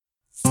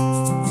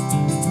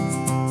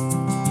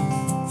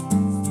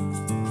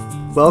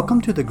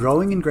Welcome to the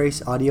Growing in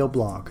Grace audio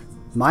blog.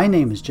 My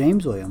name is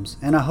James Williams,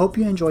 and I hope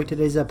you enjoyed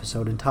today's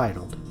episode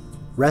entitled,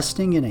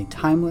 Resting in a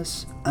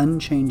Timeless,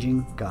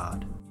 Unchanging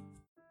God.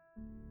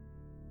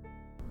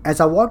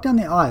 As I walked down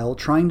the aisle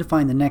trying to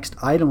find the next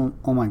item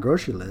on my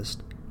grocery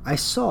list, I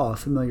saw a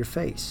familiar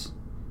face.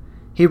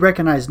 He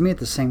recognized me at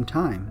the same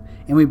time,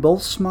 and we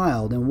both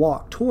smiled and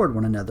walked toward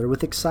one another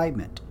with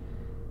excitement.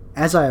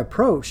 As I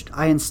approached,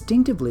 I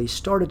instinctively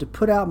started to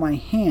put out my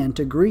hand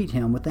to greet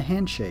him with a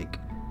handshake.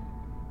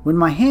 When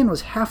my hand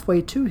was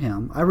halfway to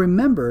him, I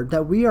remembered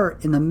that we are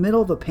in the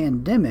middle of a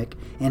pandemic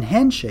and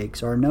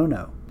handshakes are a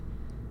no-no.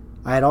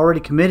 I had already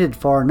committed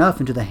far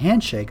enough into the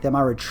handshake that my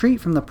retreat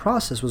from the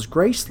process was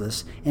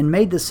graceless and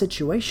made the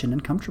situation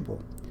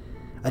uncomfortable.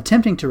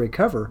 Attempting to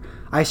recover,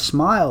 I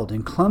smiled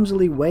and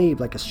clumsily waved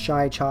like a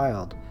shy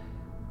child.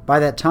 By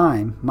that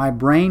time, my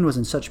brain was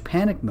in such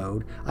panic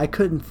mode I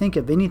couldn't think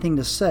of anything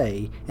to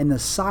say, and the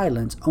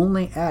silence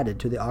only added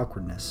to the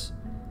awkwardness.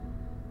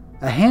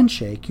 A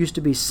handshake used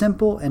to be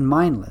simple and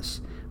mindless,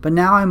 but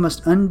now I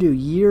must undo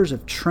years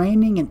of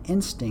training and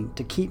instinct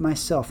to keep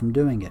myself from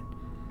doing it.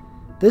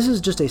 This is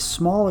just a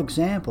small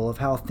example of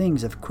how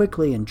things have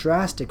quickly and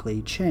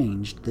drastically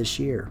changed this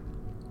year.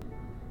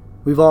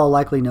 We've all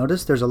likely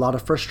noticed there's a lot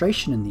of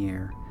frustration in the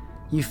air.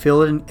 You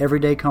feel it in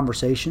everyday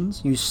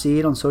conversations, you see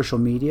it on social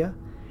media,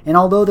 and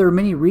although there are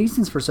many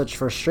reasons for such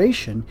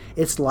frustration,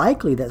 it's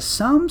likely that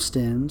some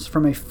stems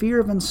from a fear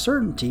of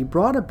uncertainty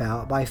brought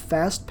about by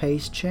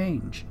fast-paced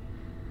change.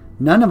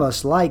 None of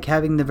us like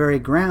having the very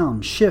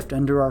ground shift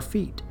under our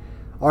feet.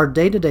 Our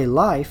day-to-day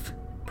life,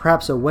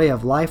 perhaps a way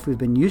of life we've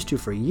been used to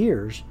for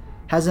years,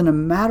 has in a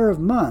matter of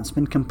months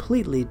been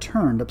completely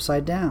turned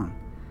upside down.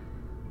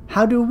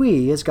 How do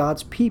we, as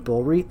God's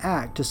people,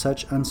 react to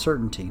such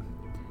uncertainty?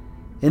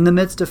 In the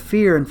midst of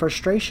fear and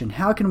frustration,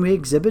 how can we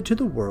exhibit to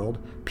the world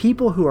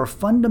people who are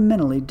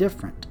fundamentally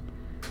different?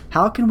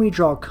 How can we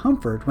draw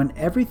comfort when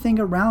everything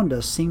around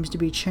us seems to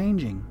be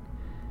changing?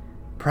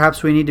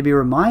 Perhaps we need to be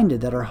reminded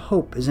that our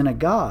hope is in a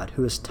God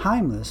who is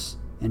timeless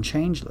and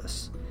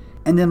changeless,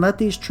 and then let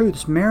these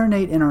truths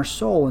marinate in our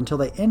soul until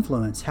they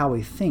influence how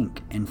we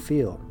think and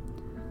feel.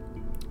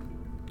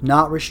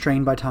 Not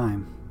restrained by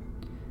time.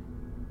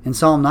 In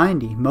Psalm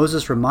 90,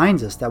 Moses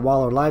reminds us that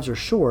while our lives are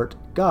short,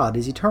 God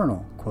is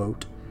eternal.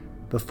 Quote,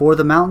 "Before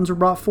the mountains were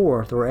brought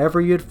forth, or ever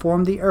you had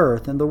formed the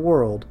earth and the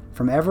world,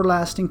 from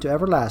everlasting to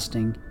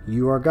everlasting,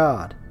 you are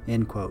God."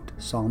 End quote.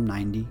 Psalm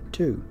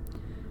 92.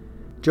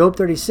 Job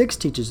 36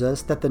 teaches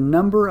us that the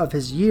number of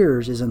his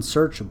years is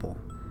unsearchable.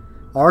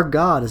 Our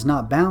God is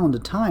not bound to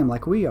time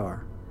like we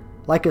are.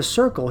 Like a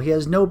circle, he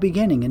has no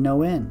beginning and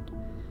no end.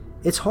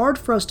 It's hard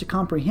for us to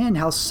comprehend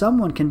how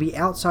someone can be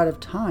outside of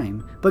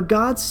time, but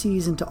God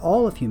sees into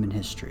all of human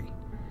history.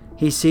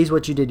 He sees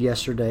what you did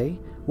yesterday,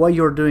 what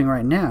you're doing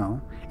right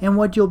now, and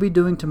what you'll be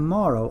doing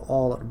tomorrow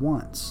all at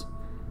once.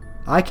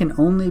 I can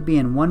only be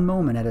in one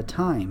moment at a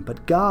time,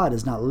 but God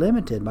is not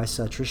limited by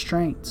such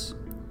restraints.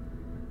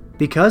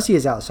 Because he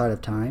is outside of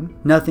time,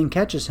 nothing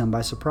catches him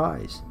by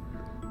surprise.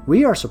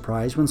 We are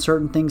surprised when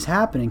certain things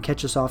happen and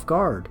catch us off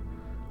guard.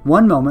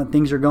 One moment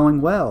things are going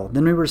well,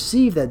 then we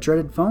receive that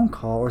dreaded phone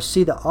call or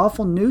see the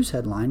awful news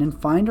headline and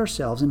find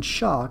ourselves in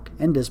shock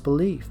and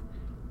disbelief.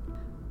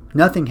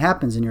 Nothing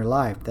happens in your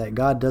life that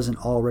God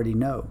doesn't already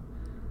know.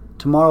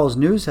 Tomorrow's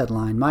news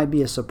headline might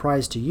be a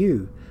surprise to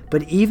you,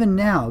 but even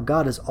now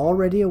God is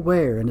already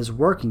aware and is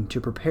working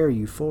to prepare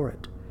you for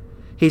it.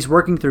 He's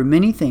working through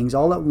many things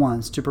all at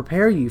once to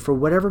prepare you for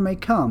whatever may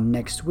come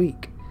next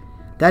week.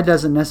 That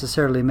doesn't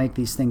necessarily make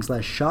these things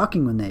less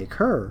shocking when they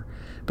occur,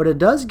 but it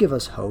does give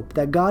us hope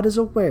that God is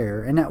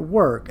aware and at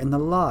work in the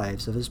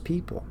lives of his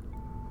people.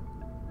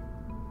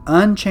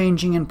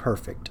 Unchanging and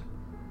perfect.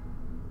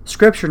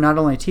 Scripture not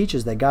only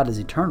teaches that God is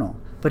eternal,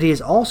 but he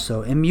is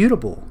also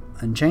immutable,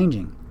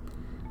 unchanging.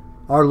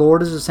 Our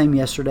Lord is the same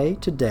yesterday,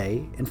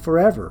 today, and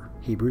forever,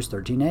 Hebrews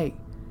 13:8.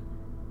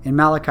 In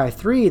Malachi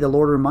 3, the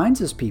Lord reminds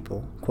his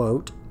people,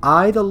 quote,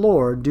 "I, the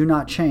Lord, do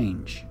not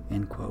change,"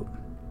 end quote.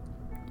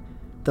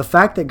 The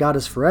fact that God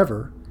is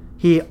forever,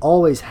 he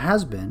always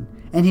has been,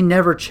 and he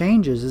never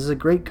changes is a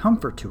great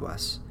comfort to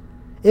us.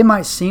 It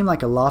might seem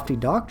like a lofty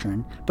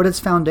doctrine, but it's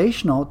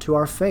foundational to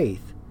our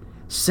faith.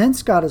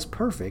 Since God is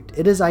perfect,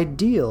 it is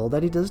ideal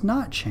that he does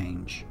not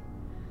change.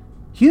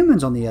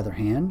 Humans, on the other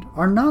hand,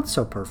 are not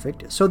so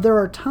perfect, so there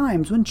are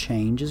times when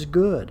change is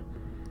good.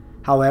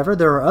 However,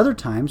 there are other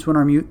times when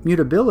our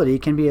mutability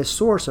can be a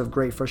source of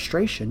great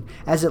frustration,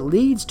 as it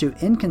leads to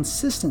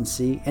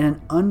inconsistency and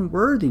an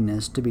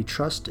unworthiness to be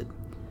trusted.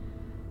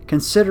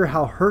 Consider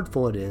how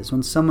hurtful it is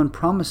when someone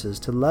promises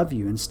to love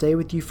you and stay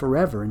with you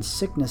forever in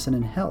sickness and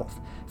in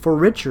health, for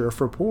richer or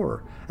for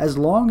poorer, as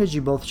long as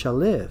you both shall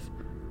live,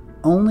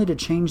 only to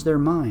change their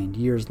mind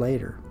years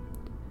later.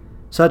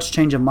 Such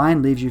change of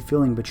mind leaves you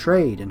feeling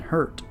betrayed and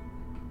hurt.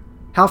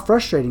 How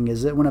frustrating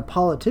is it when a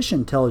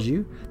politician tells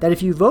you that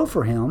if you vote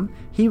for him,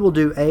 he will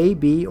do A,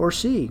 B, or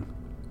C?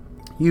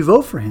 You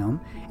vote for him,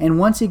 and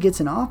once he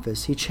gets in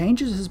office, he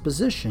changes his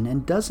position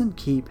and doesn't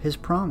keep his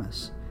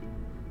promise.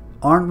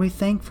 Aren't we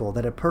thankful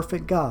that a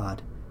perfect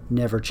God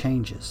never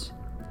changes?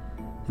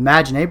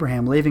 Imagine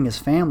Abraham leaving his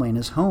family and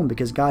his home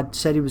because God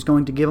said he was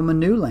going to give him a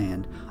new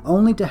land,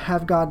 only to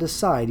have God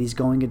decide he's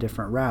going a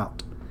different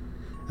route.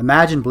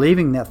 Imagine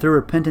believing that through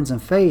repentance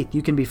and faith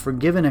you can be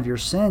forgiven of your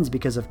sins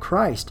because of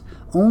Christ,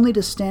 only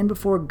to stand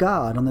before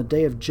God on the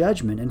day of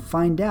judgment and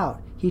find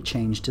out he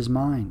changed his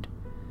mind.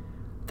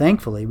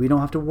 Thankfully, we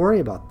don't have to worry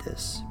about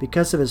this.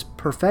 Because of his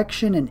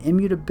perfection and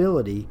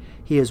immutability,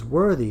 he is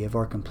worthy of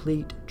our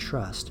complete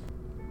trust.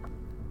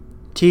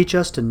 Teach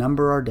us to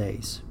number our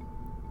days.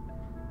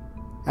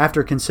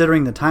 After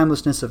considering the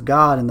timelessness of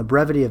God and the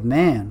brevity of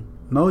man,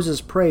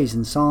 Moses prays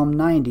in Psalm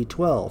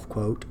 90:12,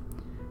 quote,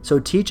 "So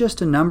teach us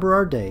to number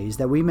our days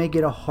that we may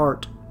get a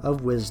heart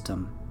of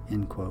wisdom,"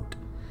 end quote.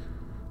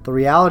 The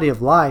reality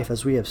of life,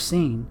 as we have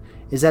seen,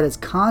 is that it's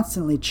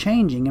constantly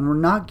changing and we're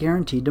not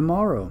guaranteed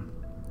tomorrow.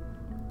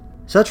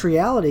 Such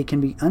reality can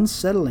be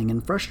unsettling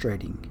and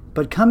frustrating,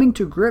 but coming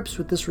to grips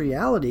with this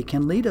reality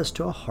can lead us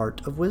to a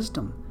heart of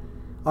wisdom.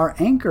 Our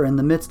anchor in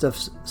the midst of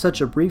such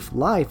a brief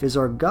life is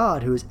our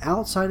God, who is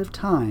outside of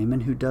time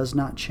and who does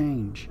not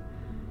change.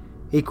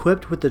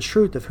 Equipped with the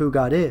truth of who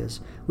God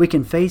is, we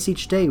can face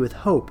each day with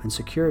hope and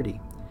security.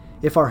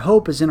 If our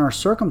hope is in our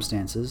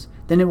circumstances,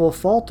 then it will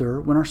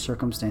falter when our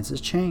circumstances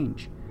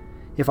change.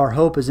 If our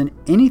hope is in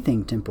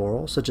anything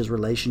temporal, such as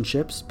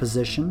relationships,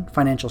 position,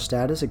 financial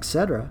status,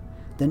 etc.,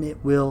 then it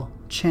will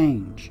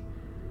change.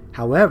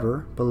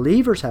 However,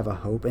 believers have a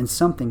hope in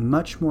something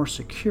much more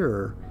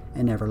secure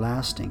and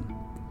everlasting.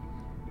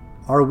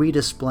 Are we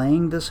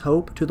displaying this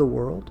hope to the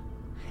world?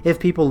 If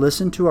people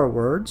listen to our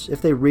words,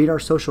 if they read our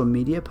social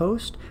media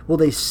post, will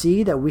they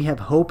see that we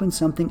have hope in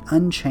something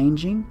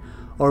unchanging,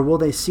 or will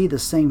they see the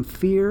same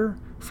fear,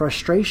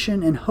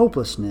 frustration, and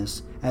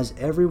hopelessness as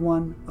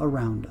everyone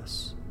around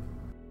us?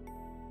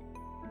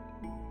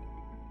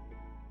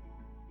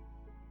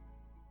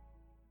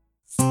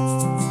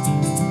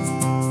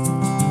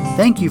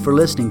 Thank you for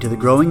listening to the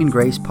Growing in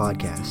Grace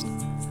podcast.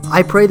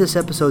 I pray this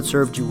episode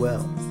served you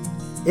well.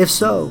 If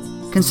so,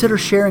 consider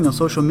sharing on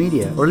social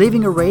media or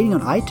leaving a rating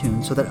on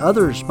iTunes so that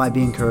others might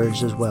be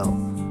encouraged as well.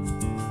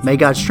 May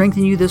God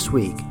strengthen you this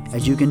week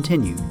as you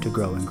continue to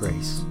grow in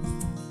grace.